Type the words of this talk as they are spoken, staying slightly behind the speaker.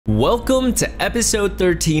welcome to episode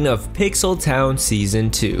 13 of Pixel Town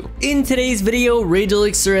Season 2. In today's video,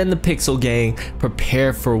 RageElixir and the Pixel Gang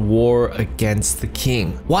prepare for war against the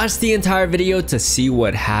king. Watch the entire video to see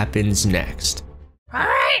what happens next.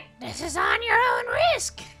 Alright, this is on your own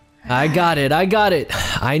risk. I got it.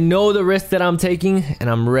 I know the risk that I'm taking,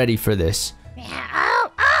 and I'm ready for this. Yeah,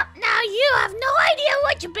 now you have no idea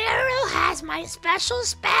which barrel has my special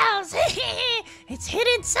spells. It's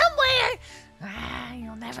hidden somewhere.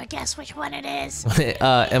 You'll never guess which one it is.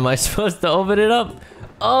 Am I supposed to open it up?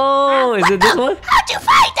 Oh, is it this one? How'd you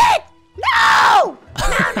find it? No!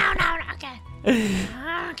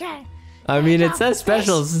 No. Okay. I mean, it says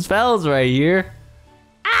special spells right here.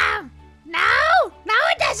 No,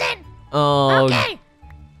 it doesn't. Oh. Okay.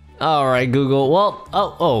 All right, Google. Well,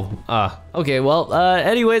 okay. Well,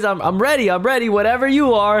 anyways, I'm ready. Whatever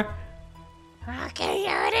you are. Okay,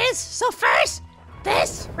 here it is. So first,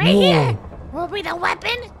 this right here will be the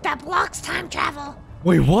weapon that blocks time travel.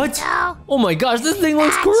 Wait, what? So, oh my gosh, this thing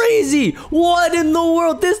looks crazy. What in the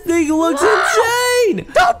world? This thing looks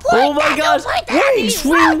insane. Don't point oh my that, gosh. Don't point that Wait,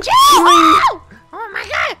 swing. Oh my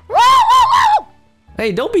god. Whoa.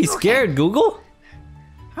 Hey, don't be scared, Google.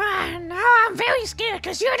 No, I'm very scared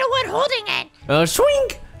because you're the one holding it. Swing.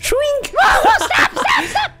 Whoa, stop.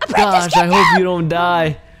 Gosh, I hope you don't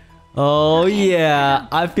die. Oh, okay. Yeah.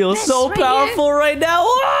 I feel so right powerful here. right now.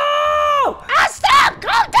 Whoa! Stop.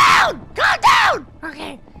 Calm down.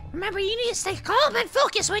 Okay. Remember, you need to stay calm and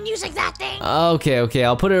focus when using that thing. Okay.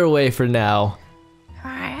 I'll put it away for now.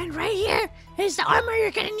 Alright, and right here is the armor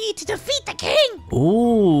you're gonna need to defeat the king.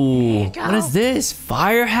 Ooh. What is this?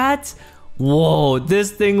 Fire hat? Whoa,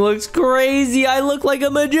 this thing looks crazy. I look like a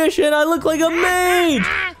magician. I look like a mage.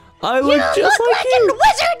 I look just like you. A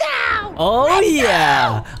wizard now. Oh, Let's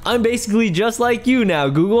yeah. go. I'm basically just like you now,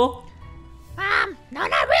 Google. No,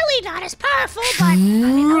 not really. Not as powerful, but I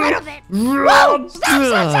mean a little bit. Whoa,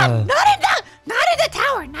 stop. Not in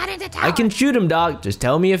the tower. I can shoot him, Doc. Just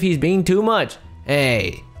tell me if he's being too much.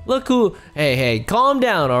 Hey, look who. Hey, calm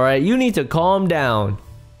down, all right? You need to calm down.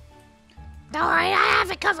 Don't worry, I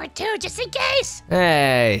have it covered too, just in case.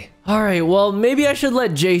 Hey. All right, well, maybe I should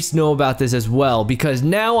let Jace know about this as well, because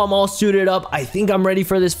now I'm all suited up. I think I'm ready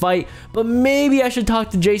for this fight, but maybe I should talk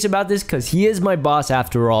to Jace about this because he is my boss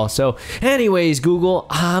after all. So anyways, Google,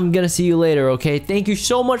 I'm gonna see you later, okay? Thank you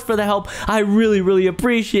so much for the help. I really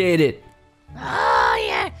appreciate it. Oh,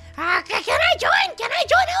 yeah. Can I join? I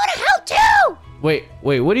want to help too. Wait,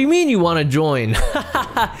 what do you mean you want to join?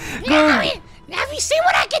 Have you seen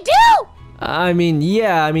what I can do? I mean,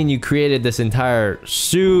 you created this entire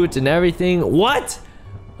suit and everything. What?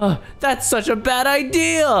 That's such a bad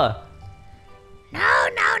idea. No.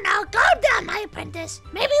 Calm down, my apprentice.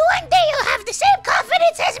 Maybe one day you'll have the same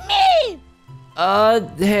confidence as me.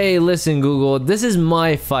 Hey, listen, Google. This is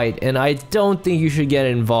my fight, and I don't think you should get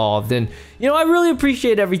involved. And, I really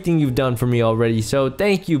appreciate everything you've done for me already, so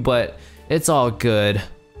thank you, but it's all good.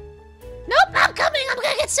 Nope, I'm coming. I'm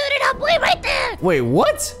gonna get suited up. Wait right there. Wait,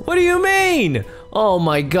 what? What do you mean? Oh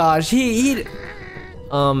my gosh, where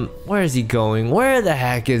is he going? Where the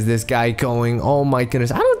heck is this guy going? Oh my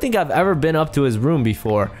goodness, I don't think I've ever been up to his room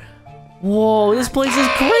before. Whoa, this place is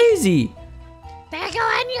crazy. There you go,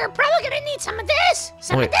 and you're probably gonna need some of this.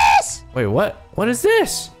 Wait, what? What is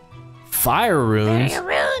this? Fire runes? They're your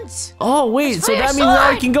runes. Oh, wait, so that means sword.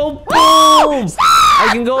 I can go boom! I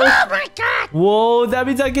can go. Oh my god! Whoa, that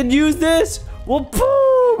means I can use this? Whoa,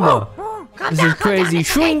 boom! This is crazy.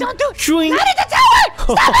 Swing! Not in Swing! the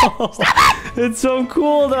tower! Stop it! It's so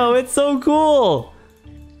cool, though. It's so cool.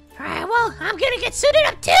 Alright, well, I'm gonna get suited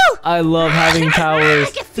up too. I love having powers.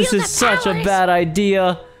 I can feel This is the such a powers. bad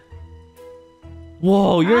idea.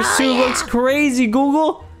 Whoa, your suit looks crazy,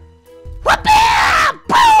 Google.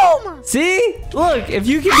 Boom! See? Look, if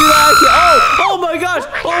you can do that, I can. Oh my gosh!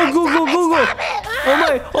 Oh, Google!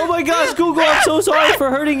 Oh my gosh, Google! I'm so sorry for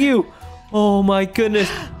hurting you. Oh my goodness!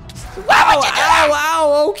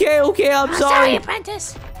 Ow! Okay, I'm Sorry,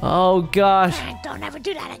 apprentice. Oh gosh! Don't ever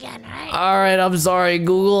do that again, alright? All right, I'm sorry,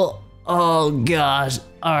 Google. Oh gosh!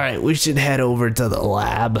 All right, we should head over to the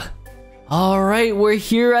lab. All right, we're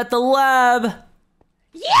here at the lab.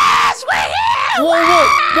 Yes, we're here!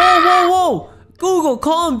 Whoa! Google,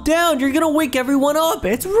 calm down. You're gonna wake everyone up.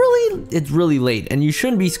 It's really late, and you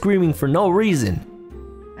shouldn't be screaming for no reason.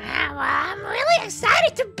 Well, I'm really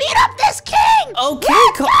excited to beat up this king! Okay,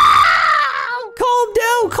 calm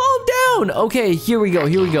down. Okay, here we go.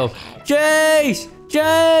 Jace!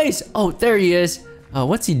 Oh, there he is.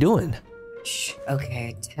 What's he doing? Shh,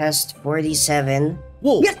 okay, test 47.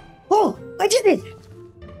 Whoa. Yeah. Oh, I did it!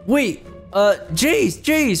 Wait,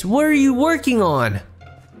 Jace, what are you working on?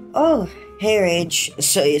 Oh, Hey, Rage.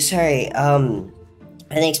 So, sorry, I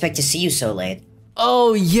didn't expect to see you so late.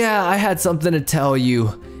 Oh yeah, I had something to tell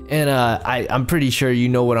you. And I'm pretty sure you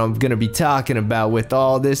know what I'm gonna be talking about with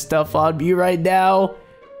all this stuff on me right now.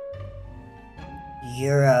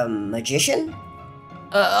 You're a magician?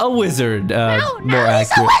 A wizard, No, more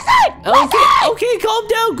he's accurate. a wizard! Okay, calm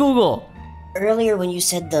down, Google. Earlier when you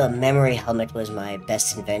said the memory helmet was my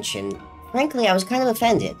best invention, frankly, I was kind of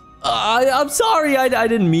offended. I'm sorry, I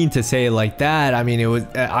didn't mean to say it like that. I mean,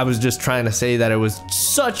 I was just trying to say that it was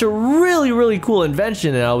such a really, really cool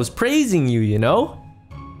invention and I was praising you, you know?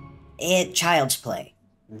 Child's play.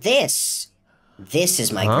 This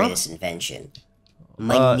is my greatest invention.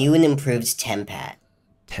 My new and improved Tempad.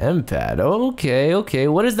 Tempad, okay.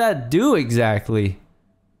 What does that do exactly?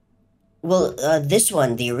 Well, this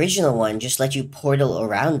one, the original one, just let you portal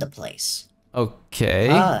around the place. Okay.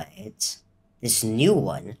 But this new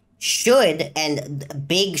one should, and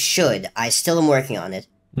big should, I still am working on it,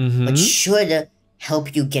 but should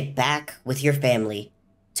help you get back with your family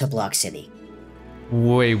to Block City.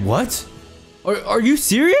 Wait, what? Are you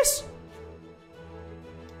serious?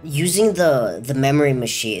 Using the memory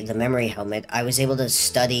machine, the memory helmet, I was able to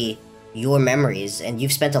study your memories, and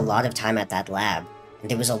you've spent a lot of time at that lab,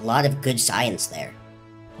 and there was a lot of good science there.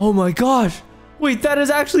 Oh my gosh. Wait, that is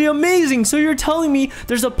actually amazing. So you're telling me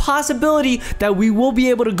there's a possibility that we will be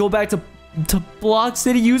able to go back to Block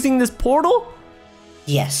City using this portal?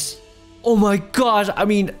 Yes. Oh my gosh. I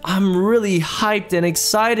mean, I'm really hyped and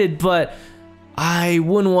excited, but I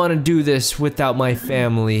wouldn't want to do this without my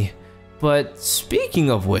family. But speaking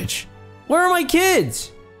of which, where are my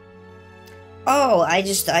kids? Oh, I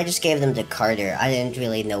just gave them to Carter. I didn't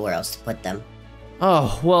really know where else to put them.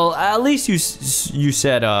 Oh, well, at least you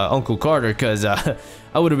said Uncle Carter, because I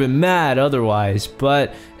would have been mad otherwise.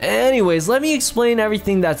 But anyways, let me explain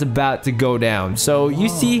everything that's about to go down. So you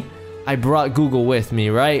see, I brought Google with me,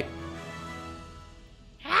 right?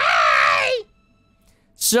 Hey!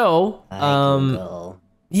 So, Google.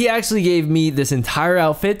 he actually gave me this entire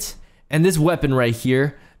outfit and this weapon right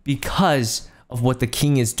here because of what the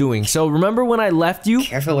king is doing. So remember when I left you?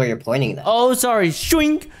 Careful where you're pointing, though. Oh, sorry.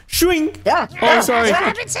 Shrink. Yeah. Oh, sorry. That's what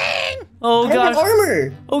I've been saying! Oh, I have gosh.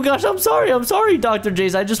 armor. Oh gosh, I'm sorry, Dr.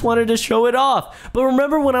 Jace. I just wanted to show it off. But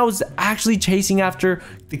remember when I was actually chasing after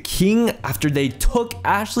the king after they took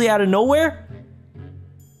Ashley out of nowhere?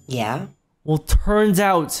 Yeah. Well, turns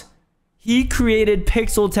out he created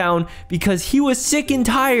Pixel Town because he was sick and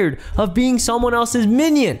tired of being someone else's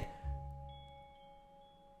minion.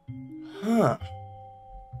 Huh.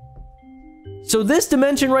 So this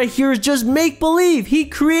dimension right here is just make-believe. He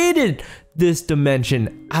created this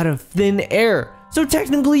dimension out of thin air. So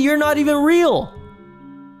technically, you're not even real.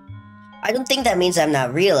 I don't think that means I'm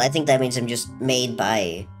not real. I think that means I'm just made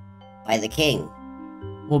by the king.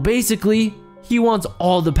 Well, basically, he wants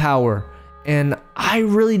all the power. And I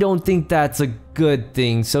really don't think that's a good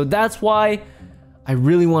thing. So that's why I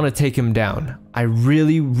really want to take him down. I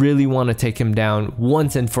really, really want to take him down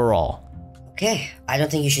once and for all. Okay, I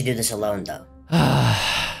don't think you should do this alone, though.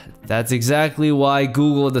 That's exactly why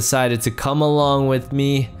Google decided to come along with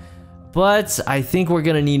me. But I think we're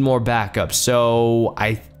gonna need more backup. So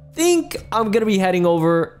I think I'm gonna be heading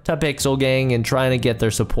over to Pixel Gang and trying to get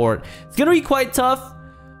their support. It's gonna be quite tough,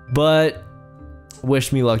 but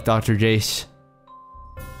wish me luck, Dr. Jace.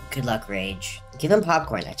 Good luck, Rage. Give them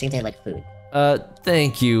popcorn. I think they like food.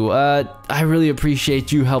 Thank you. I really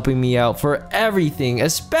appreciate you helping me out for everything,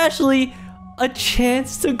 especially a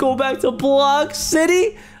chance to go back to Block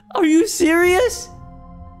City. Are you serious?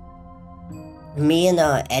 Me and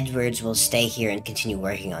Edwards will stay here and continue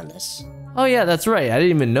working on this. Oh yeah, that's right. I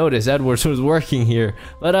didn't even notice Edwards was working here.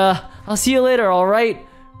 But I'll see you later, all right?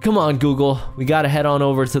 Come on, Google. We gotta head on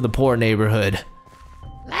over to the poor neighborhood.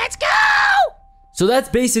 Let's go! So that's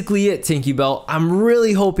basically it, Tinky Bell. I'm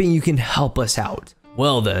really hoping you can help us out.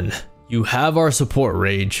 Well then, you have our support,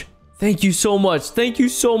 Rage. Thank you so much. Thank you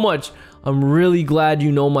so much. I'm really glad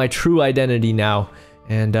you know my true identity now.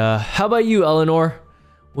 And how about you, Eleanor?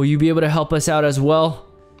 Will you be able to help us out as well?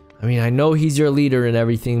 I mean, I know he's your leader and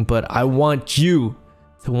everything, but I want you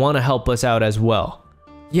to want to help us out as well.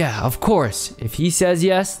 Yeah, of course. If he says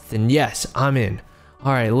yes, then yes, I'm in.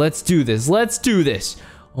 All right, let's do this. Let's do this.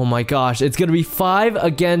 Oh my gosh, it's gonna be 5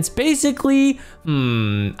 against basically,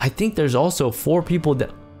 I think there's also 4 people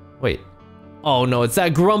that, wait. Oh no, it's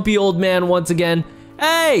that grumpy old man once again.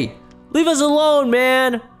 Hey, leave us alone,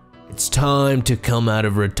 man. It's time to come out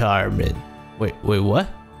of retirement. Wait, what?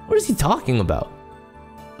 What is he talking about?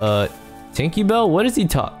 Tinky Bell, what is he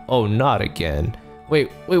Oh, not again. Wait,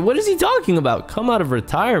 what is he talking about? Come out of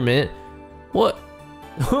retirement? What?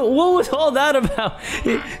 What was all that about?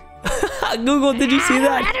 Google, did you see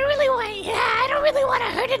that? I don't really want. Yeah, I don't really want to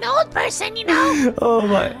hurt an old person, you know. Oh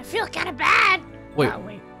my. I feel kind of bad. Wait.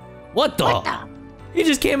 Wait. What the? What the? He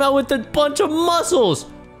just came out with a bunch of muscles.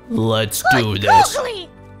 Let's do this. Googly.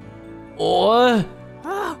 What?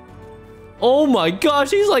 Oh. Oh my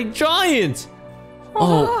gosh, he's like giant.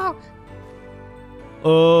 Oh.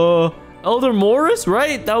 Elder Morris,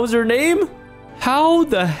 right? That was her name? How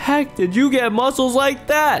the heck did you get muscles like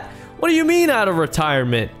that? What do you mean out of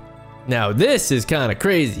retirement? Now this is kind of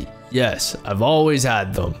crazy. Yes, I've always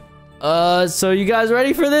had them. So you guys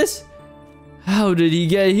ready for this? How did he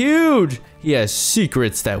get huge? He has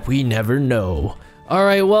secrets that we never know. All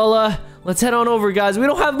right, well, let's head on over, guys. We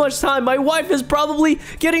don't have much time. My wife is probably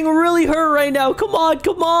getting really hurt right now. Come on,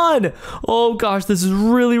 come on. Oh gosh, this is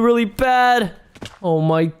really, really bad. Oh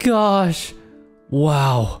my gosh.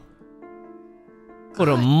 Wow. What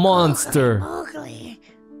a monster. Googly.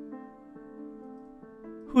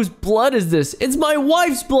 Whose blood is this? It's my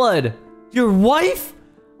wife's blood. Your wife?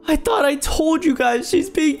 I thought I told you guys she's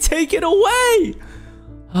being taken away.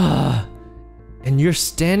 And you're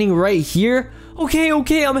standing right here?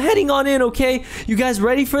 Okay, I'm heading on in, okay? You guys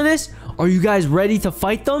ready for this? Are you guys ready to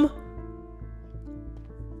fight them?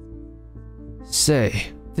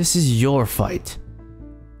 Say, this is your fight.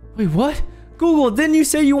 Wait, what? Google, didn't you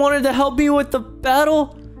say you wanted to help me with the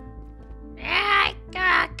battle? Yeah,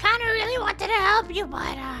 I kind of really wanted to help you,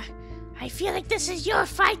 but I feel like this is your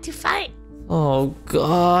fight to fight. Oh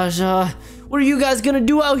gosh, what are you guys gonna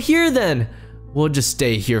do out here then? We'll just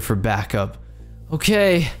stay here for backup.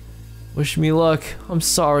 Okay, wish me luck. I'm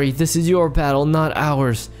sorry, this is your battle, not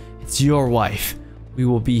ours. It's your wife. We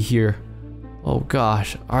will be here. Oh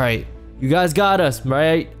gosh, alright. You guys got us,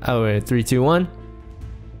 right? Oh wait, 3, 2, 1.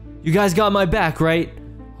 You guys got my back, right?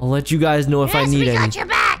 I'll let you guys know if I need any. Yes, we got your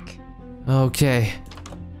back. Okay,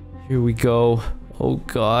 here we go. Oh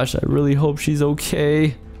gosh, I really hope she's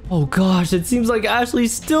okay. Oh gosh, it seems like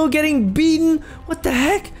Ashley's still getting beaten. What the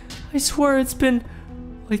heck? I swear it's been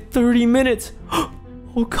like 30 minutes.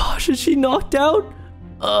 Oh gosh, is she knocked out?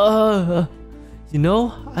 You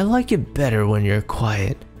know, I like it better when you're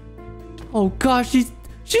quiet. Oh gosh, she's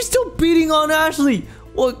still beating on Ashley.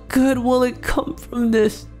 What good will it come from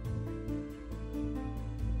this?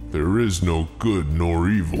 There is no good nor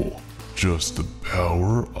evil, just the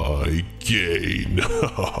power I gain.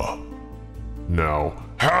 Now,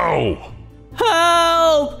 how?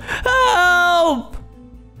 Help! Help!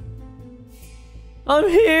 I'm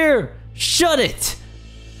here! Shut it!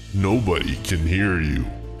 Nobody can hear you.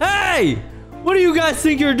 Hey! What do you guys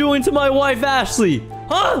think you're doing to my wife, Ashley?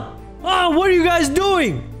 Huh? What are you guys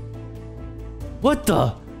doing? What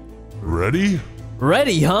the? Ready?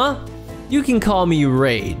 Ready, huh? You can call me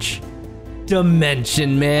Rage.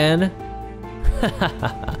 Dimension Man.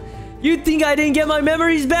 You think I didn't get my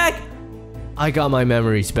memories back? I got my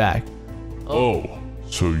memories back. Oh,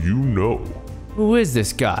 so you know. Who is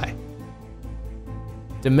this guy?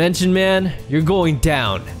 Dimension Man, you're going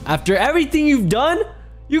down. After everything you've done,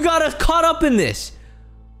 you got us caught up in this.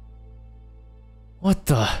 What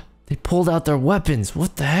the? They pulled out their weapons.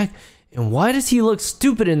 What the heck? And why does he look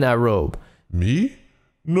stupid in that robe? Me?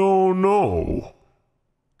 No.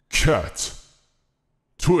 Cat.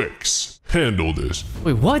 Twix, handle this.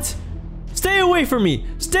 Wait, what? Stay away from me!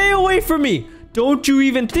 Stay away from me! Don't you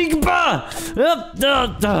even think about.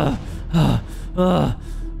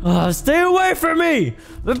 Stay away from me!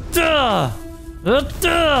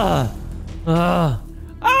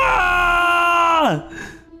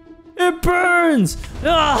 It burns!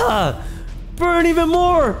 Burn even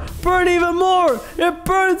more! Burn even more! It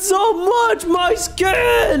burns so much! My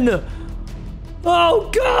skin! Oh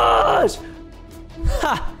gosh!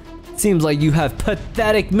 Ha! Seems like you have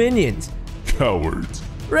pathetic minions. Cowards.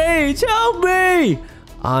 Rage, help me!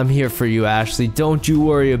 I'm here for you, Ashley. Don't you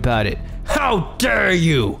worry about it. How dare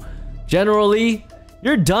you! General Lee,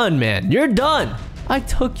 you're done, man. You're done. I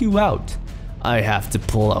took you out. I have to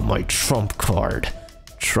pull out my trump card.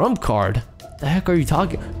 Trump card? What the heck are you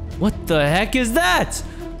talking? What the heck is that?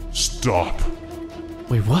 Stop.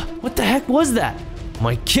 Wait, what? What the heck was that?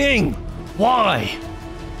 My king! Why?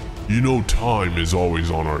 You know time is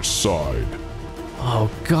always on our side.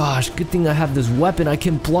 Oh gosh, good thing I have this weapon. I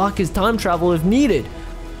can block his time travel if needed.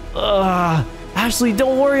 Ashley,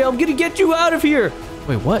 don't worry. I'm gonna get you out of here.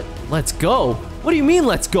 Wait, what? Let's go? What do you mean,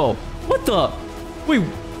 let's go? What the? Wait,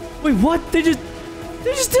 what? They just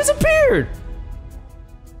disappeared.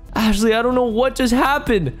 Ashley, I don't know what just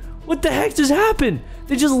happened. What the heck just happened?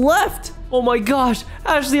 They just left. Oh my gosh.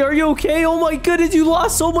 Ashley, are you okay? Oh my goodness, you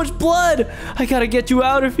lost so much blood. I gotta get you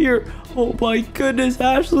out of here. Oh my goodness,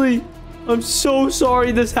 Ashley. I'm so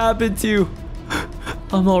sorry this happened to you.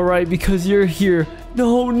 I'm alright because you're here.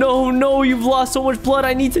 No, no, no, you've lost so much blood.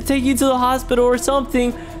 I need to take you to the hospital or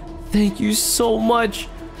something. Thank you so much.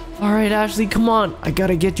 Alright, Ashley, come on. I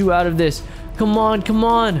gotta get you out of this. Come on, come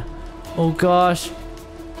on. Oh gosh.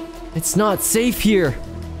 It's not safe here.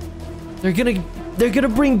 They're gonna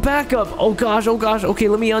bring backup. Oh gosh, oh gosh. Okay,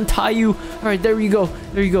 let me untie you. Alright, there you go.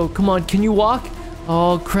 There you go. Come on, can you walk?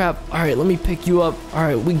 Oh crap. Alright, let me pick you up.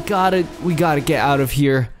 Alright, we gotta get out of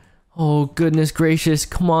here. Oh goodness gracious.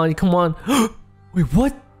 Come on, come on. Wait,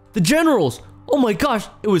 what? The generals! Oh my gosh,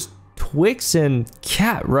 it was Twix and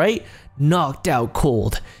Cat, right? Knocked out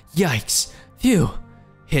cold. Yikes. Phew.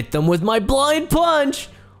 Hit them with my blind punch.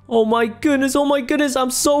 Oh my goodness, oh my goodness.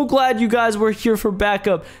 I'm so glad you guys were here for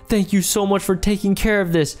backup. Thank you so much for taking care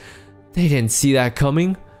of this. They didn't see that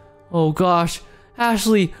coming. Oh gosh.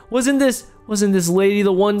 Ashley, wasn't this lady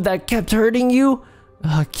the one that kept hurting you?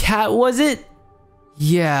 Cat, was it?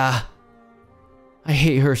 Yeah. I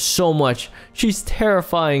hate her so much. She's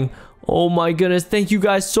terrifying. Oh my goodness, thank you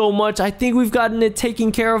guys so much. I think we've gotten it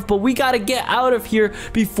taken care of, but we gotta get out of here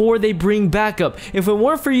before they bring backup. If it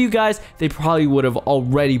weren't for you guys, they probably would have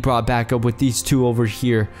already brought backup with these two over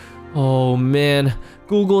here. Oh man.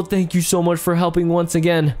 Google, thank you so much for helping once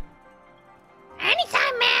again.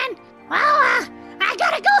 Anytime, man. Well, I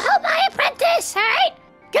gotta go help my apprentice, alright?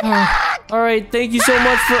 Good luck! Alright, thank you so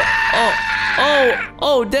much for...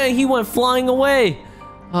 Oh, dang, he went flying away.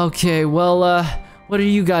 Okay, well, what are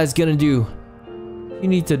you guys gonna do? You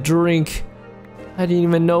need to drink. I didn't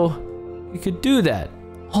even know you could do that.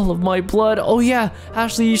 All of my blood. Oh yeah,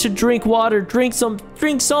 Ashley, you should drink water. Drink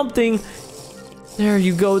something. There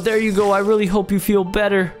you go, there you go. I really hope you feel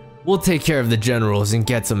better. We'll take care of the generals and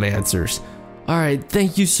get some answers. Alright,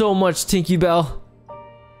 thank you so much, Tinky Bell.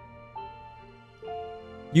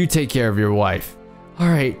 You take care of your wife.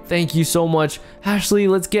 Alright, thank you so much. Ashley,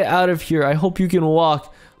 let's get out of here. I hope you can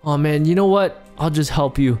walk. Oh man, you know what? I'll just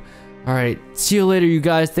help you. Alright, see you later, you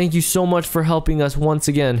guys. Thank you so much for helping us once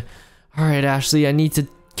again. Alright, Ashley, I need to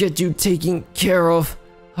get you taken care of.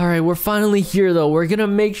 Alright, we're finally here, though. We're gonna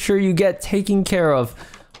make sure you get taken care of.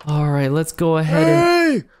 Alright, let's go ahead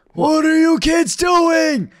and... Hey! What are you kids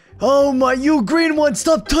doing? Oh my, you green one,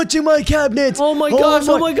 stop touching my cabinets! Oh my gosh,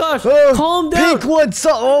 oh my gosh! Calm down! Pink one,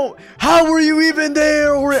 stop! Oh, how are you even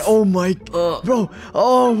there? Oh my... Bro,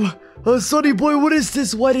 Sonny boy, what is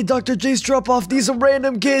this? Why did Dr. Jace drop off these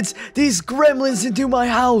random kids, these gremlins into my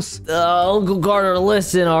house? Uncle Carter,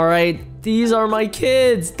 listen, alright? These are my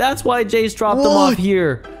kids. That's why Jace dropped them off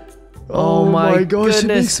here. Oh my gosh,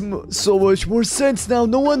 goodness. It makes so much more sense now.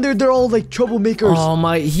 No wonder they're all like troublemakers. Oh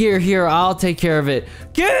my, here, I'll take care of it.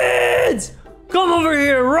 Kids! Come over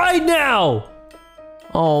here right now!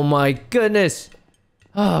 Oh my goodness.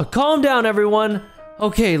 Calm down, everyone.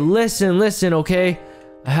 Okay, listen, okay?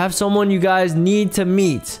 I have someone you guys need to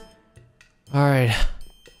meet. Alright.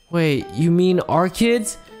 Wait, you mean our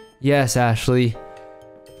kids? Yes, Ashley.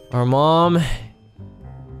 Our mom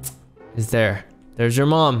is there. There's your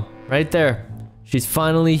mom, right there. She's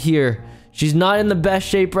finally here. She's not in the best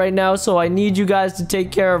shape right now, so I need you guys to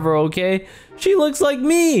take care of her, okay? She looks like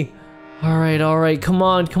me. Alright, come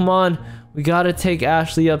on. We gotta take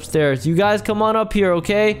Ashley upstairs. You guys come on up here,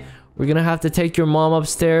 okay? We're gonna have to take your mom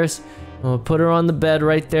upstairs. I'll put her on the bed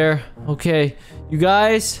right there. Okay, you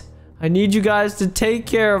guys, I need you guys to take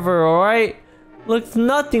care of her, alright? Looks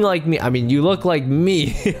nothing like me. I mean, you look like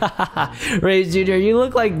me. Rage Jr., you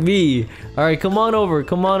look like me. Alright, come on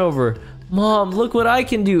over. Mom, look what I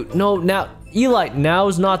can do. No, now, Eli,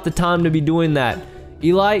 now's not the time to be doing that.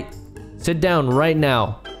 Eli, sit down right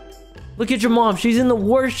now. Look at your mom. She's in the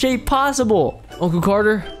worst shape possible. Uncle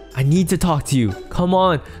Carter, I need to talk to you. Come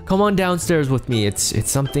on downstairs with me. It's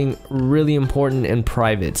something really important and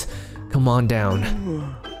private. Come on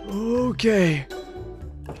down. Okay.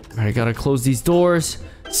 Alright, gotta close these doors.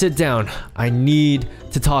 Sit down. I need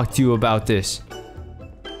to talk to you about this.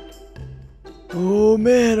 Oh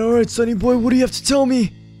man, alright, Sonny boy, what do you have to tell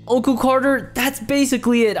me? Uncle Carter, that's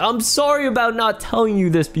basically it. I'm sorry about not telling you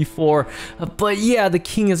this before. But yeah, the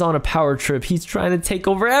king is on a power trip. He's trying to take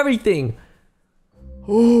over everything.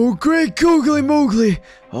 Oh, great googly moogly.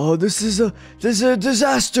 Oh, this is a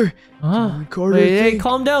disaster. Carter, hey,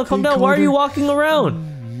 calm down. Why are you walking around?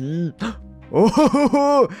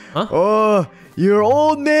 Your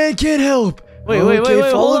old man can't help. Wait,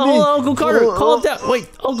 hold on, Uncle Carter, calm down. Wait,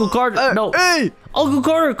 Uncle Carter, no. Hey! Uncle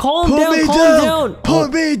Carter, calm down.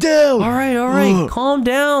 Put me down. All right, calm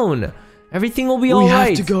down. Everything will be all right.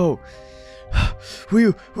 We have to go.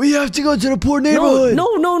 We have to go to the poor neighborhood.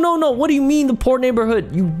 No. What do you mean the poor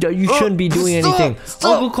neighborhood? You shouldn't be doing anything.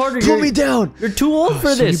 Stop. Uncle Carter, put me down. You're too old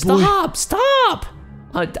for this. Stop.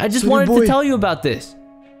 I just wanted to tell you about this.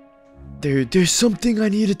 There's something I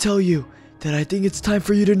need to tell you that I think it's time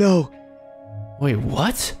for you to know. Wait,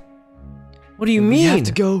 what? What do you We have mean?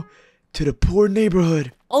 to go to the poor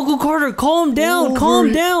neighborhood. Uncle Carter, calm down,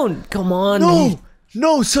 calm down. Come on.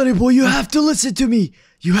 No, Sonny boy, you have to listen to me.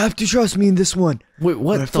 You have to trust me in this one. Wait,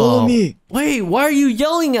 what Alright, follow me. Wait, why are you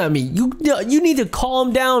yelling at me? You need to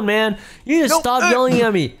calm down, man. You need to stop yelling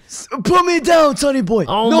at me. Put me down, Sonny boy.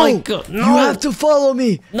 Oh no, my God, no. You have to follow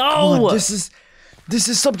me. No. Come on, this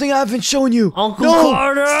is something I haven't shown you. Uncle no,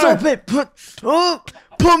 Carter. Stop it.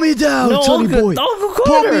 Put me down, No, Sonny boy. Uncle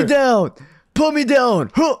Carter. Put me down. Put me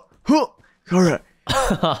down. All right.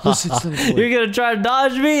 Listen, Sonny boy. You're gonna try to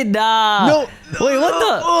dodge me? Nah. No. Wait, what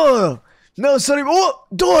the? No, Sonny boy. Oh,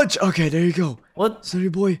 dodge. Okay, there you go. What? Sonny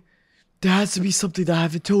boy, there has to be something that I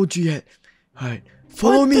haven't told you yet. All right.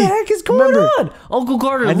 Follow me. What the heck is going on? Uncle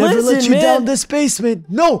Carter, I never let you down this basement.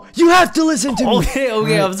 No, you have to listen to me. Okay, All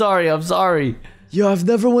right. I'm sorry. Yo, I've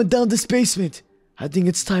never went down this basement. I think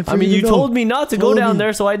it's time for you to know. You told me not to go down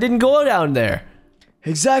there, so I didn't go down there.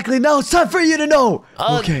 Exactly. Now it's time for you to know.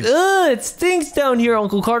 Okay. It stinks down here,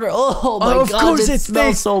 Uncle Carter. Oh my God, of course it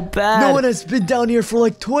smells stinks. so bad. No one has been down here for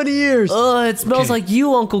like 20 years. It smells like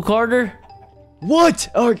you, Uncle Carter. What?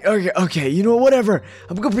 Okay. You know, whatever.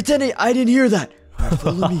 I'm gonna pretend I didn't hear that. All right,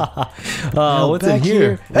 follow me. What's in back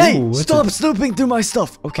here? Hey, Ooh, stop snooping through my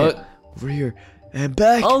stuff. Okay. Over here. And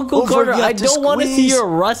back. Uncle over, Carter, you have I to don't want to see squeeze. your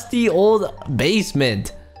rusty old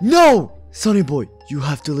basement. No! Sonny boy, you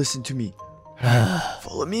have to listen to me.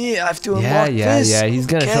 Follow me. I have to unlock this. Yeah. He's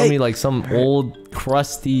gonna show Okay. me like some old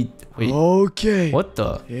crusty. Wait. Okay. What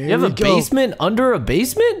the? Here You have a we go. basement under a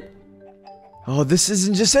basement? Oh, this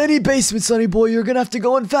isn't just any basement, Sonny boy. You're gonna have to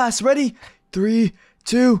go in fast. Ready? 3,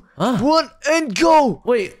 2, 1, and go!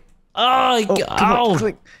 Wait. Come on,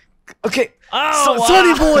 click. Okay. Ow,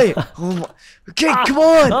 Sonny boy! Oh my. Okay, come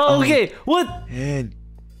on! Oh, okay. What? And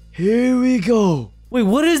here we go. Wait,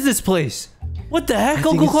 what is this place? What the heck, I think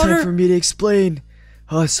Uncle it's time for Carter? me to explain.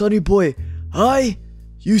 Sonny boy, I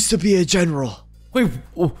used to be a general. Wait,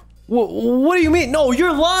 what do you mean? No,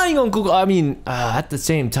 you're lying, Uncle. I mean, at the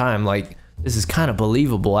same time, like, this is kind of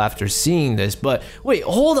believable after seeing this, but wait,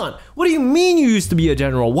 hold on. What do you mean you used to be a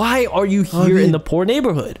general? Why are you here in the poor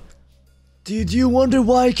neighborhood? Do you wonder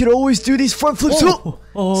why I could always do these front flips? Stuff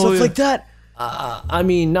like that? I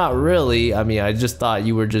mean, not really. I mean, I just thought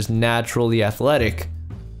you were just naturally athletic.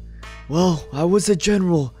 Well, I was a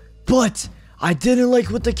general, but I didn't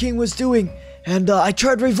like what the king was doing, and I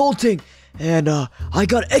tried revolting, and I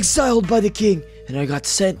got exiled by the king, and I got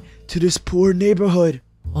sent to this poor neighborhood.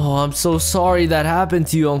 Oh, I'm so sorry that happened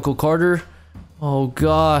to you, Uncle Carter. Oh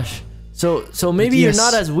gosh. So maybe Yes. you're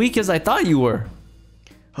not as weak as I thought you were.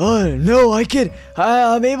 No,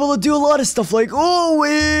 I'm able to do a lot of stuff like, oh,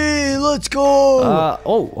 wait, let's go.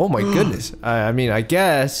 Oh my goodness. I mean, I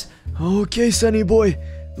guess. Okay, Sonny boy.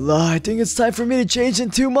 I think it's time for me to change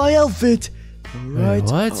into my outfit. Alright.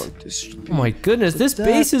 What? This should be Oh my goodness, this that,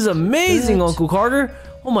 base is amazing, that. Uncle Carter.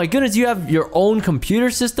 Oh my goodness, you have your own computer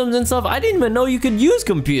systems and stuff. I didn't even know you could use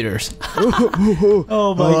computers.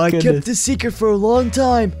 Oh my I kept goodness. this secret for a long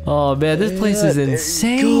time. Oh man, this place is there you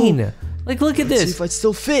insane. go. Like, look at Let's see this. if I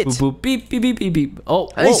still fit. Boop, boop, beep, beep, beep, beep, beep. Oh,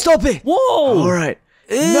 Hey, whoa. stop it. Whoa. Alright.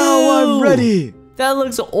 Now I'm Ew. ready. That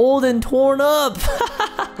looks old and torn up.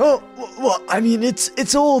 Oh, well, I mean,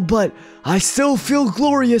 it's old, but I still feel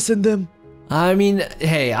glorious in them. I mean,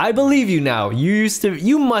 hey, I believe you now.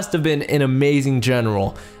 You must have been an amazing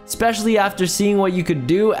general. Especially after seeing what you could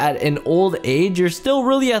do at an old age, you're still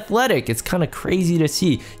really athletic. It's kind of crazy to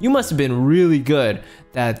see. You must have been really good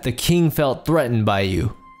that the king felt threatened by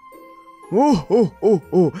you.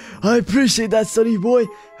 Oh, I appreciate that, Sonny boy.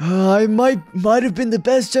 I might have been the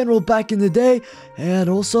best general back in the day, and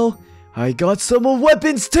also, I got some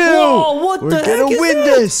weapons too. Whoa, what the We're heck gonna is win that?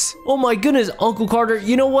 this. Oh my goodness, Uncle Carter,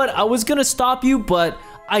 you know what? I was gonna stop you, but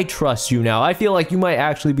I trust you now. I feel like you might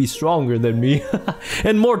actually be stronger than me.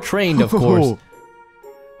 And more trained, of course.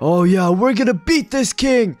 Oh yeah, we're gonna beat this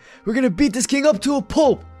king. We're gonna beat this king up to a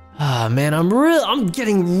pulp. Ah, man, I'm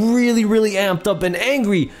getting really amped up and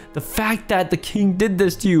angry. The fact that the king did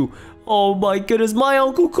this to you. Oh my goodness, my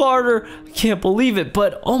Uncle Carter. I can't believe it,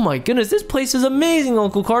 but oh my goodness, this place is amazing,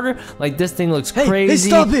 Uncle Carter. Like, this thing looks crazy. Hey,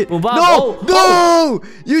 stop it! Well, Bob- No! oh,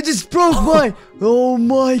 You just broke mine! Oh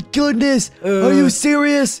my goodness! Are you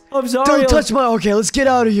serious? I'm sorry. Don't touch my... Okay, let's get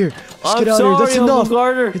out of here. Let's I'm get out of here. That's sorry, Uncle enough.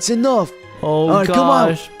 Carter. It's enough. Oh Alright, come on.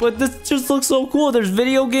 gosh, but this just looks so cool. There's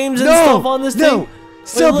video games and stuff on this thing.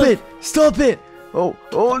 Stop look. it! Stop it! Oh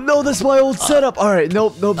no, that's my old setup. Alright,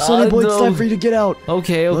 nope, Sonny boy, it's no. time for you to get out.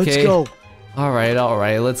 Okay. Let's go. All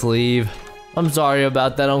right, let's leave. I'm sorry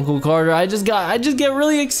about that, Uncle Carter. I just get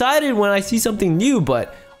really excited when I see something new,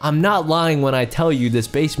 but I'm not lying when I tell you this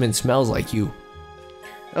basement smells like you.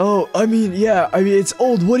 Oh, I mean, yeah, it's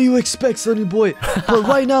old. What do you expect, Sonny Boy? But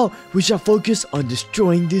right now, we shall focus on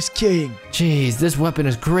destroying this king. Jeez, this weapon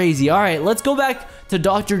is crazy. All right, let's go back to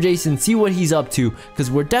Dr. Jason, see what he's up to, because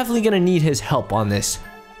we're definitely going to need his help on this.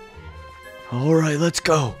 All right, let's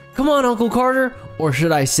go. Come on, Uncle Carter. Or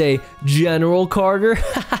should I say General Carter?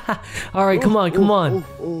 All right, come on, come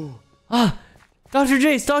on. Ah, Dr.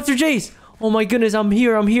 Jace. Oh my goodness, I'm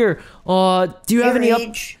here. Do you have any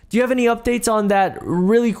updates on that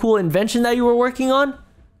really cool invention that you were working on?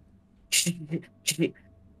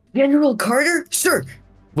 General Carter? Sir!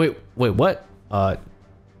 Wait, what?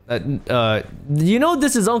 You know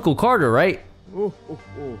this is Uncle Carter, right?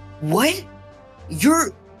 What?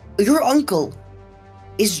 Your uncle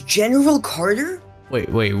is General Carter? Wait,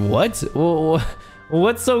 what?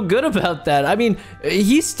 What's so good about that? I mean,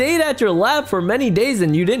 he stayed at your lab for many days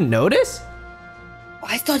and you didn't notice?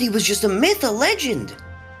 I thought he was just a myth, a legend.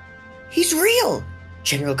 He's real.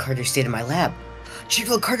 General Carter stayed in my lab.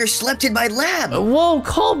 General Carter slept in my lab. Whoa,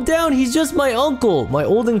 calm down. He's just my uncle. My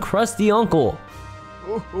old and crusty uncle.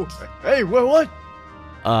 Hey, what?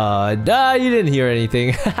 Nah, you didn't hear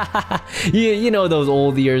anything. you know those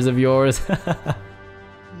old ears of yours.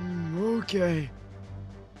 Okay.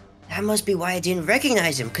 That must be why I didn't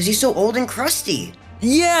recognize him, because he's so old and crusty.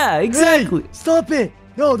 Yeah, exactly. Hey, stop it.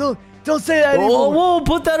 No, don't say that anymore. Whoa,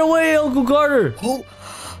 put that away, Uncle Carter. Oh,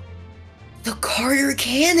 the Carter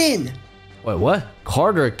Cannon. Wait, what?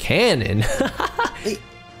 Carter Cannon?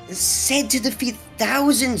 It's said to defeat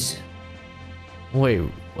thousands. Wait,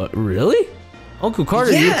 what? Really? Uncle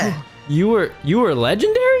Carter, Yeah. you were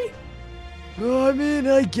legendary? I mean,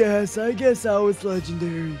 I guess I was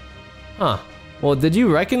legendary. Huh. Well, did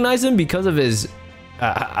you recognize him because of his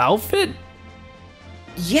outfit?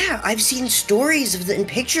 Yeah, I've seen stories of and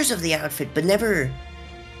pictures of the outfit, but never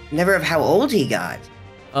of how old he got.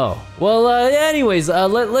 Oh, well, anyways,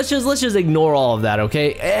 let's just ignore all of that,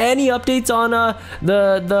 okay? Any updates on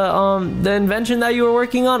the invention that you were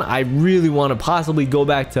working on? I really want to possibly go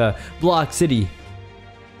back to Block City.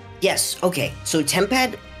 Yes, okay. So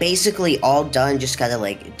Tempad basically all done, just gotta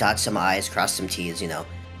like dot some I's, cross some T's, you know.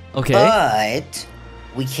 Okay. But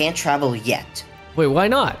we can't travel yet. Wait, why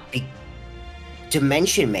not?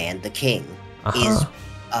 Dimension Man, the king, is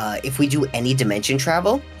if we do any dimension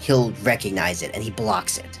travel, he'll recognize it and he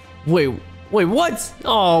blocks it. Wait, what?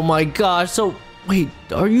 Oh my gosh. So, wait,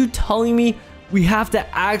 are you telling me we have to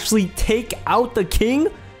actually take out the king?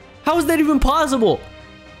 How is that even possible?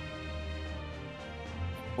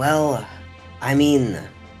 Well, I mean,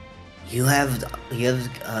 you have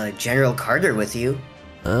General Carter with you,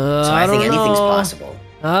 so I think anything's possible.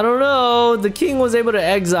 I don't know. The king was able to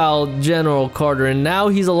exile General Carter, and now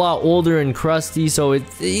he's a lot older and crusty, so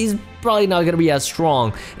he's probably not gonna be as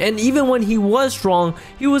strong. And even when he was strong,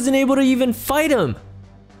 he wasn't able to even fight him.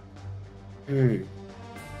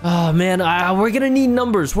 Oh man, we're gonna need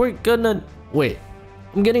numbers. Wait.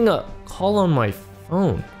 I'm getting a call on my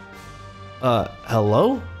phone.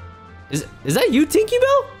 Hello? Is that you, Tinky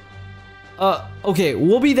Bell? Okay,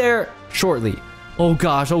 we'll be there shortly. Oh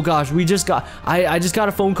gosh, I just got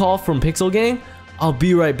a phone call from Pixel Gang. I'll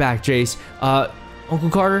be right back, Jace. Uncle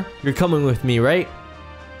Carter, you're coming with me, right?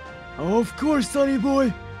 Of course, Sonny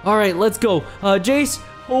Boy. All right, let's go. Jace,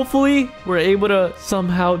 hopefully we're able to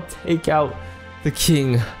somehow take out the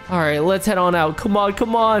king. All right, let's head on out. Come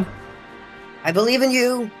on. I believe in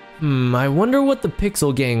you. I wonder what the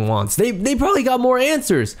Pixel Gang wants. They probably got more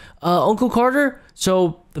answers. Uncle Carter,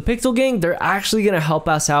 so the Pixel Gang, they're actually gonna help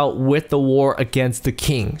us out with the war against the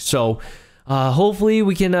king. So hopefully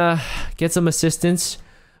we can get some assistance.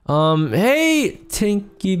 Hey,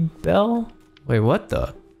 Tinky Bell.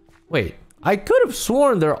 Wait, I could have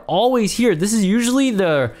sworn they're always here. This is usually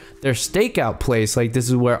their stakeout place. Like, this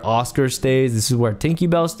is where Oscar stays, this is where Tinky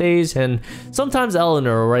Bell stays, and sometimes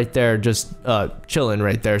Eleanor right there just chilling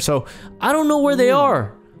right there. So I don't know where they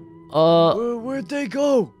are. Where'd they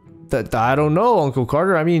go? I don't know, Uncle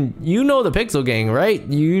Carter. I mean, you know the Pixel Gang, right?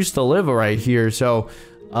 You used to live right here. So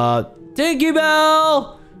Tinky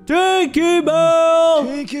Bell!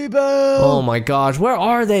 Oh my gosh, where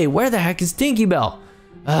are they? Where the heck is Tinky Bell?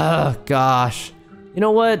 Gosh. You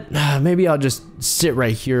know what? Maybe I'll just sit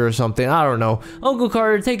right here or something. I don't know. Uncle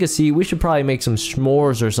Carter, take a seat. We should probably make some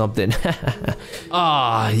s'mores or something.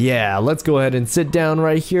 Yeah. Let's go ahead and sit down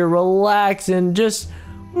right here, relax, and just...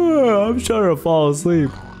 I'm trying to fall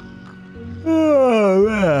asleep. Oh,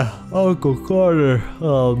 man. Uncle Carter.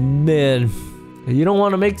 Oh, man. You don't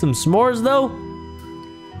want to make some s'mores, though?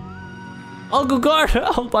 Uncle Carter!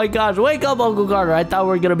 Oh, my gosh. Wake up, Uncle Carter. I thought we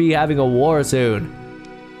were going to be having a war soon.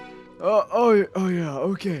 Oh yeah,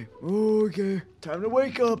 okay. Okay, time to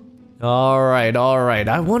wake up. All right.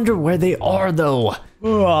 I wonder where they are, though.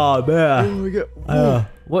 Oh, man. Oh my god.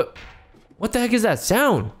 What the heck is that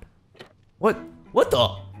sound? What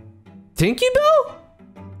the? Tinky Bell?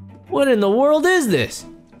 What in the world is this?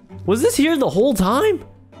 Was this here the whole time?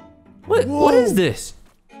 What is this?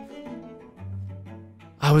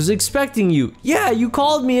 I was expecting you. Yeah, you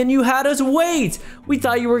called me and you had us wait. We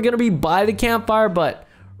thought you were gonna be by the campfire, but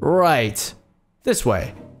right. This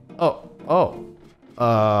way. Uncle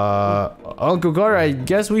Carter, I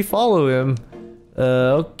guess we follow him.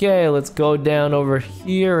 Okay, let's go down over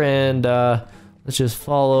here and let's just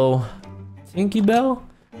follow Tinky Bell.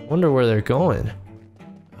 Wonder where they're going.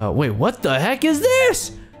 Wait, what the heck is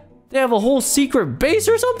this? They have a whole secret base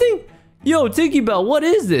or something? Yo, Tinky Bell, what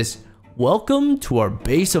is this? Welcome to our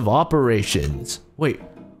base of operations. Wait,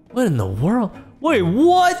 what in the world? Wait,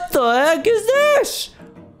 what the heck is this?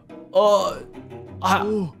 I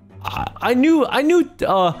knew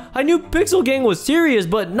Pixel Gang was serious,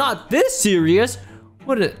 but not this serious.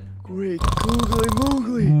 What a Great googly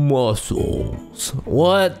moogly. muscles.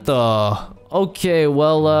 What the? Okay,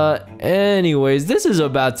 well, anyways, this is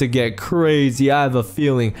about to get crazy, I have a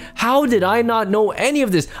feeling. How did I not know any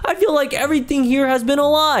of this? I feel like everything here has been a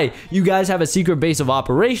lie. You guys have a secret base of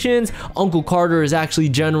operations. Uncle Carter is actually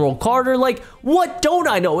General Carter. Like, what don't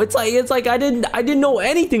I know? It's like I didn't know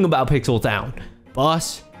anything about Pixel Town.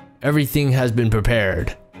 Boss, everything has been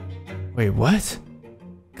prepared. Wait, what?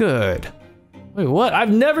 Good. Wait, what?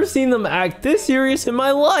 I've never seen them act this serious in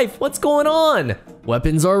my life. What's going on?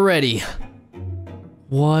 Weapons are ready.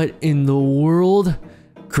 What in the world?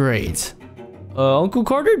 Great. Uncle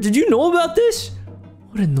Carter, did you know about this?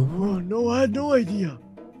 What in the world? Oh, no, I had no idea.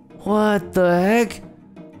 What the heck?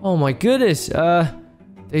 Oh my goodness.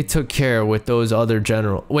 They took care with those other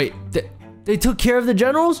generals. Wait, they took care of the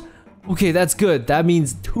generals? Okay, that's good. That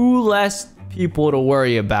means 2 less people to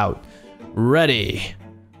worry about. Ready.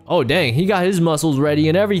 Oh, dang, he got his muscles ready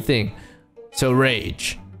and everything. So,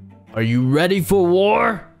 Rage, are you ready for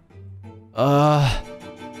war?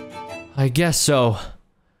 I guess so.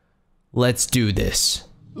 Let's do this.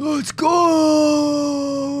 Let's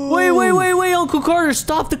go! Wait, Uncle Carter,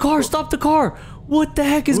 stop the car. What the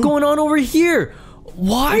heck is going on over here?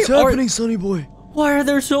 What's happening, Sonny Boy? Why are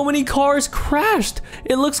there so many cars crashed?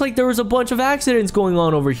 It looks like there was a bunch of accidents going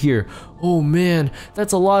on over here. Oh man,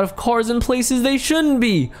 that's a lot of cars in places they shouldn't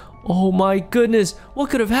be. Oh my goodness, what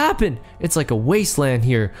could have happened? It's like a wasteland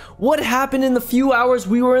here. What happened in the few hours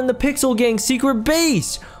we were in the Pixel Gang secret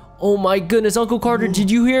base? Oh my goodness, Uncle Carter,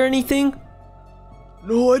 did you hear anything?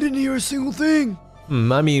 No, I didn't hear a single thing.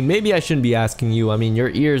 I mean, maybe I shouldn't be asking you. I mean, your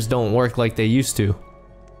ears don't work like they used to.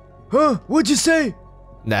 Huh? What'd you say?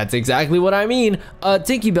 That's exactly what I mean.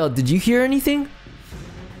 Tinky Bell, did you hear anything?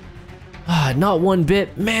 Not one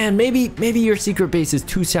bit. Man, maybe your secret base is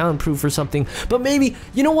too soundproof or something. But maybe,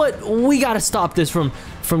 you know what? We gotta stop this from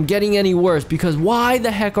getting any worse, because why the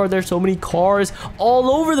heck are there so many cars all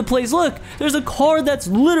over the place? Look, there's a car that's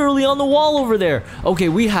literally on the wall over there. Okay,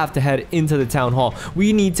 we have to head into the town hall.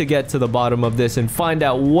 We need to get to the bottom of this and find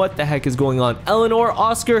out what the heck is going on. Eleanor,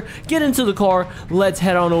 Oscar, get into the car. Let's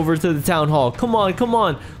head on over to the town hall. Come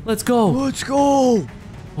on. Let's go. Let's go.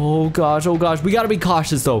 Oh gosh, we gotta be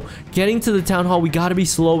cautious though. Getting to the town hall, we gotta be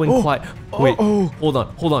slow and quiet. Wait, hold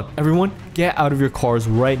on. Everyone, get out of your cars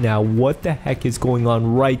right now. What the heck is going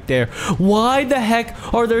on right there? Why the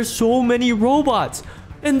heck are there so many robots?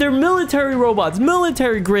 And they're military robots,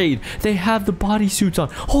 military grade. They have the bodysuits on.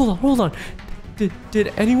 Hold on.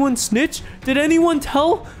 Did anyone snitch? Did anyone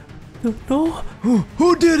tell? No?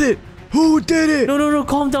 Who did it? No,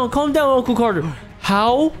 calm down, Uncle Carter.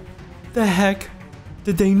 How the heck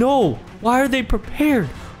did they know? Why are they prepared?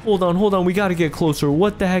 Hold on, we gotta get closer.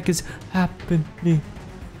 What the heck is happening?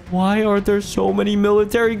 Why are there so many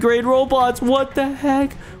military grade robots? What the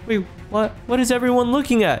heck? Wait, what is everyone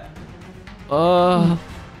looking at?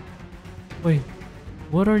 Wait,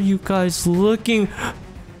 what are you guys looking?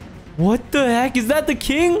 What the heck? Is that the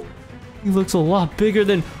king? He looks a lot bigger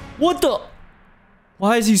than... What the...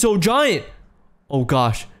 Why is he so giant? Oh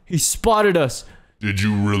gosh, he spotted us. Did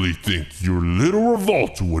you really think your little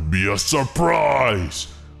revolt would be a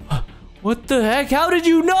surprise? What the heck? How did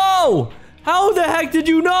you know? How the heck did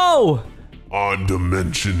you know? On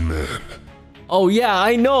Dimension Man. Oh yeah,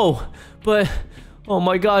 I know. But, oh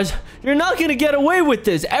my gosh, you're not gonna get away with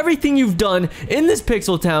this. Everything you've done in this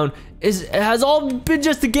Pixel Town has all been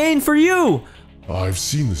just a gain for you. I've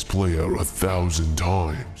seen this play out 1,000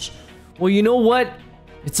 times. Well, you know what?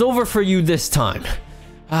 It's over for you this time.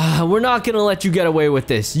 We're not gonna let you get away with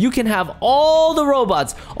this. You can have all the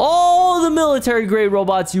robots, all the military grade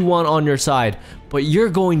robots you want on your side, but you're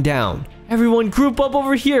going down. Everyone group up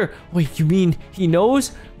over here. Wait, you mean he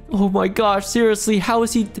knows? Oh my gosh, seriously, how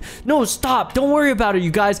is he? No, stop. Don't worry about it,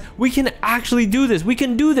 you guys. We can actually do this. We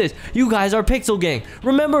can do this. You guys are Pixel Gang.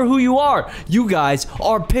 Remember who you are. You guys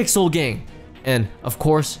are Pixel Gang. And, of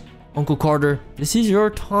course, Uncle Carter, this is your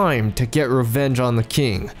time to get revenge on the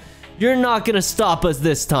king. You're not gonna stop us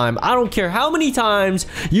this time. I don't care how many times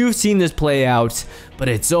you've seen this play out, but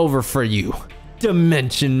it's over for you.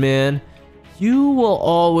 Dimension Man, you will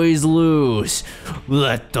always lose.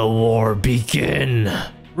 Let the war begin.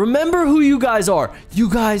 Remember who you guys are. You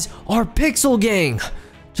guys are Pixel Gang.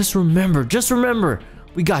 Just remember,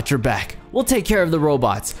 we got your back. We'll take care of the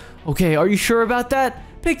robots. Okay, are you sure about that?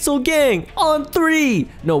 Pixel Gang on 3.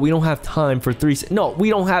 No, we don't have time for 3. No, we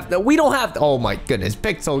don't have. Oh my goodness,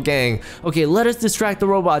 Pixel Gang. Okay, let us distract the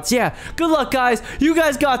robots. Yeah, good luck, guys. You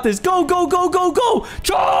guys got this. Go, go, go, go, go.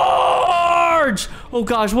 Charge! Oh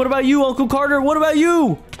gosh, what about you, Uncle Carter? What about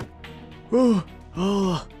you?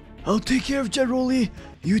 I'll take care of General Lee.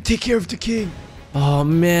 You take care of the king. Oh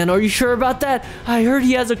man, are you sure about that? I heard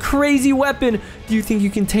he has a crazy weapon. Do you think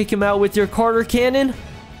you can take him out with your Carter cannon?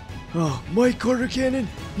 Oh, my Carter cannon?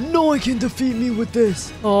 No one can defeat me with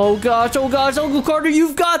this. Oh gosh, Uncle Carter,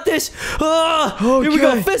 you've got this. Okay. Here we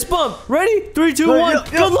go, fist bump. Ready? 3, 2, 1.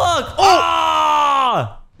 Yep. Good luck.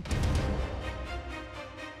 Oh.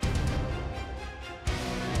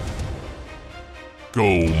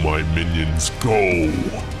 Go, my minions, go!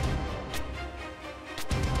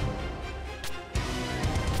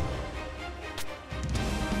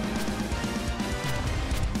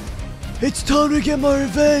 It's time to get my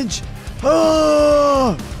revenge.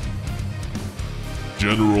 Ah!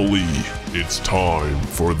 General Lee, it's time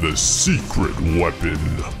for the secret weapon.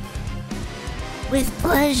 With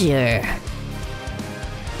pleasure.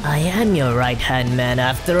 I am your right-hand man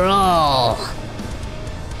after all.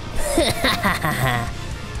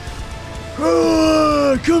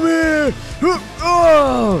 Come here!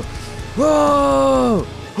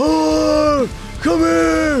 Come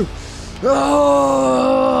here!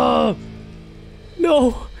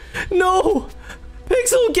 No!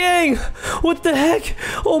 Pixel Gang! What the heck?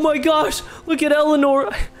 Oh my gosh! Look at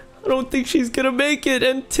Eleanor! I don't think she's gonna make it.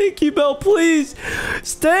 And Tinky Bell, please!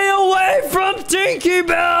 Stay away from Tinky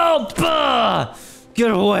Bell! Bah!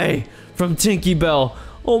 Get away from Tinky Bell!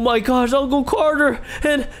 Oh my gosh, Uncle Carter!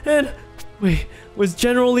 And... Wait, was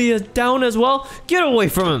General Lee down as well? Get away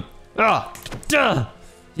from him! Duh!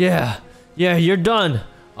 Yeah, you're done.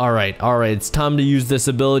 Alright, it's time to use this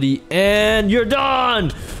ability, and you're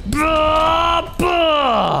done! Bah!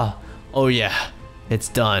 Bah! Oh yeah, it's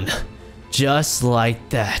done. Just like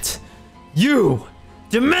that. You!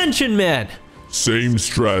 Dimension Man! Same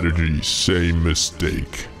strategy, same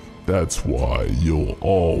mistake. That's why you'll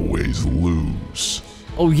always lose.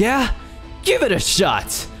 Oh yeah? Give it a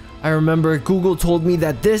shot! I remember Google told me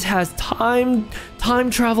that this has time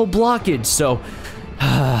travel blockage, so...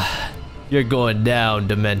 You're going down,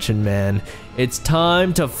 Dimension Man. It's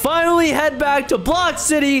time to finally head back to Block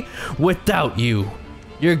City without you.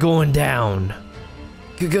 You're going down.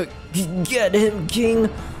 Get him, King.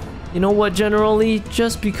 You know what, General Lee?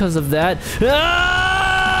 Just because of that...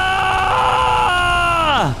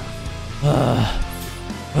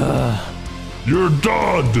 You're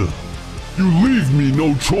done! You leave me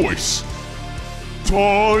no choice.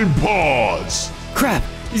 Time pause. Crap!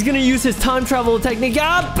 He's gonna use his time travel technique.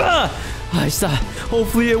 I saw.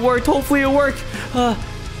 Hopefully it worked.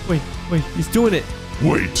 Wait. He's doing it.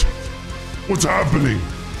 Wait. What's happening?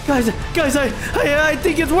 Guys, I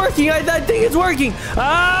think it's working. I think it's working.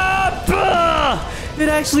 It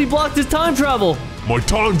actually blocked his time travel. My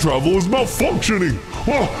time travel is malfunctioning.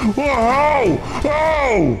 Ow!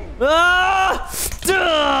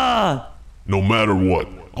 No matter what,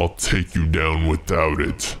 I'll take you down without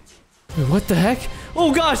it. Wait, what the heck?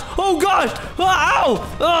 Oh gosh!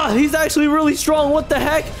 Ow! He's actually really strong. What the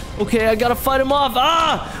heck? Okay, I gotta fight him off.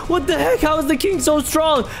 What the heck? How is the king so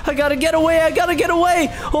strong? I gotta get away.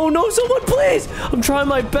 Oh no, someone please! I'm trying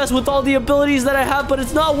my best with all the abilities that I have, but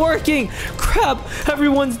it's not working. Crap!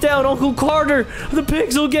 Everyone's down. Uncle Carter, the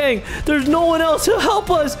Pixel Gang. There's no one else to help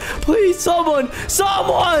us. Please, someone!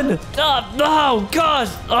 Oh gosh!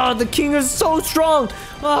 The king is so strong.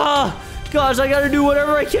 Gosh, I gotta do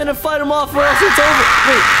whatever I can to fight him off or else it's over.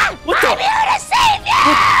 Wait, what the? I'm here to save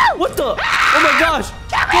you! What the? Oh my gosh!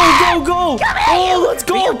 Go! Oh, let's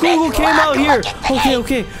go! Google came out here.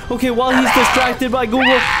 Okay. While he's distracted by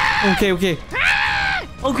Google. Okay.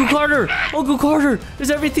 Uncle Carter! Uncle Carter!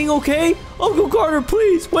 Is everything okay? Uncle Carter,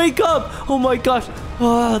 please, wake up! Oh my gosh.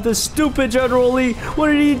 Ah, the stupid General Lee. What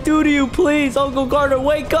did he do to you? Please, Uncle Carter,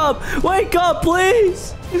 wake up! Wake up,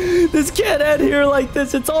 please! This can't end here like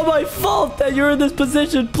this. It's all my fault that you're in this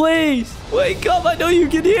position. Please, wake up. I know you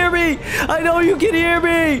can hear me. I know you can hear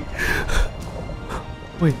me.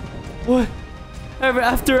 Wait, what?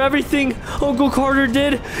 After everything Uncle Carter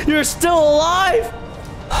did, you're still alive?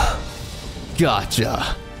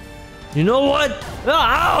 Gotcha. You know what?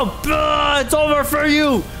 It's over for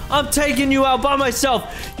you. I'm taking you out by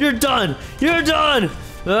myself. You're done. You're done.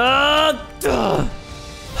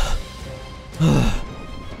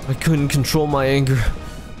 I couldn't control my anger.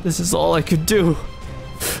 This is all I could do.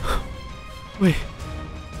 Wait,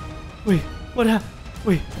 what happened?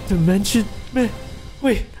 Wait, Dimension Man.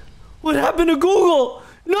 Wait, what happened to Google?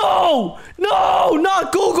 No,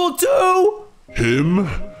 not Google too. Him,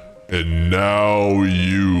 and now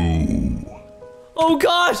you. Oh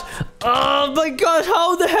gosh! Oh my gosh!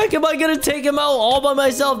 How the heck am I gonna take him out all by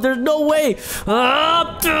myself? There's no way!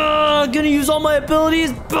 Gonna use all my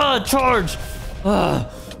abilities. Charge!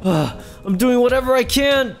 I'm doing whatever I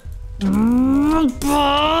can.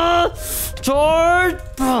 Charge!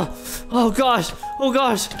 Oh gosh! Oh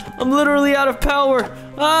gosh! I'm literally out of power.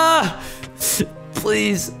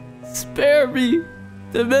 Please spare me,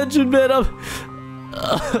 Dimension Man.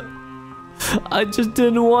 I just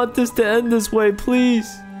didn't want this to end this way,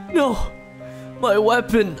 please. No, my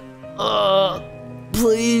weapon.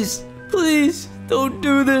 Please, don't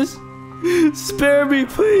do this. Spare me,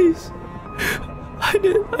 please. I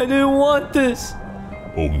didn't want this.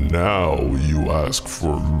 Oh, now you ask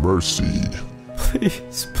for mercy.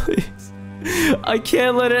 Please. I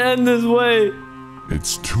can't let it end this way.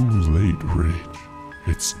 It's too late, Rage.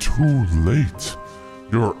 It's too late.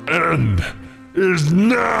 Your end is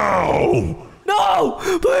now! No!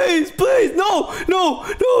 Please! No!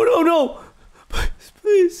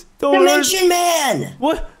 Please, don't Dimension Man!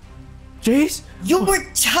 What? Jace? Your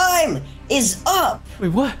time is up! Wait,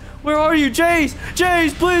 what? Where are you, Jace?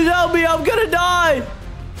 Jace, please help me! I'm gonna die!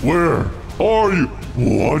 Where are you?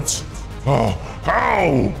 What? How?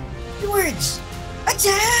 Edwards!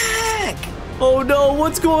 Attack! Oh no,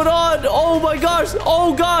 what's going on? Oh my gosh!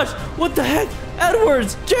 Oh gosh! What the heck?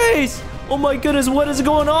 Edwards! Jace! Oh my goodness, what is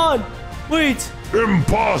going on? Wait!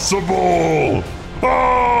 Impossible!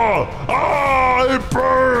 It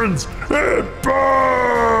burns! It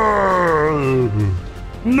burns!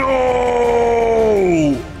 No!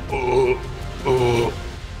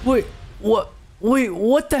 Wait, what? Wait,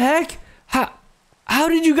 what the heck? How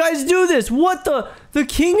did you guys do this? What the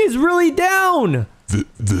king is really down!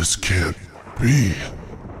 This can't be.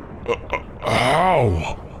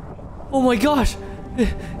 How? Oh my gosh!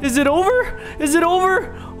 Is it over? Is it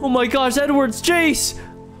over? Oh my gosh, Edwards, Jace!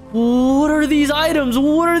 What are these items?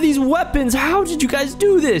 What are these weapons? How did you guys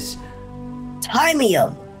do this?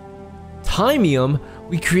 Timium! Timium?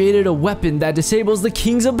 We created a weapon that disables the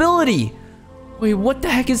king's ability! Wait, what the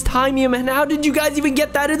heck is Timium and how did you guys even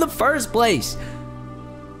get that in the first place?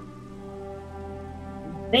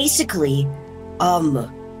 Basically,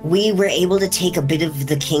 we were able to take a bit of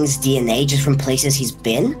the king's DNA just from places he's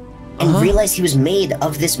been and realized he was made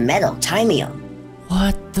of this metal, Timium.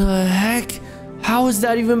 What the heck? How is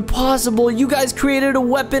that even possible? You guys created a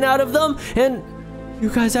weapon out of them and you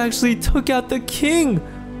guys actually took out the king.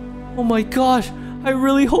 Oh my gosh. I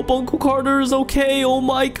really hope Uncle Carter is okay. Oh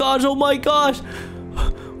my gosh. Oh my gosh.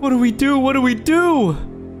 What do we do? What do we do?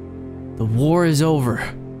 The war is over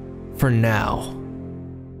for now.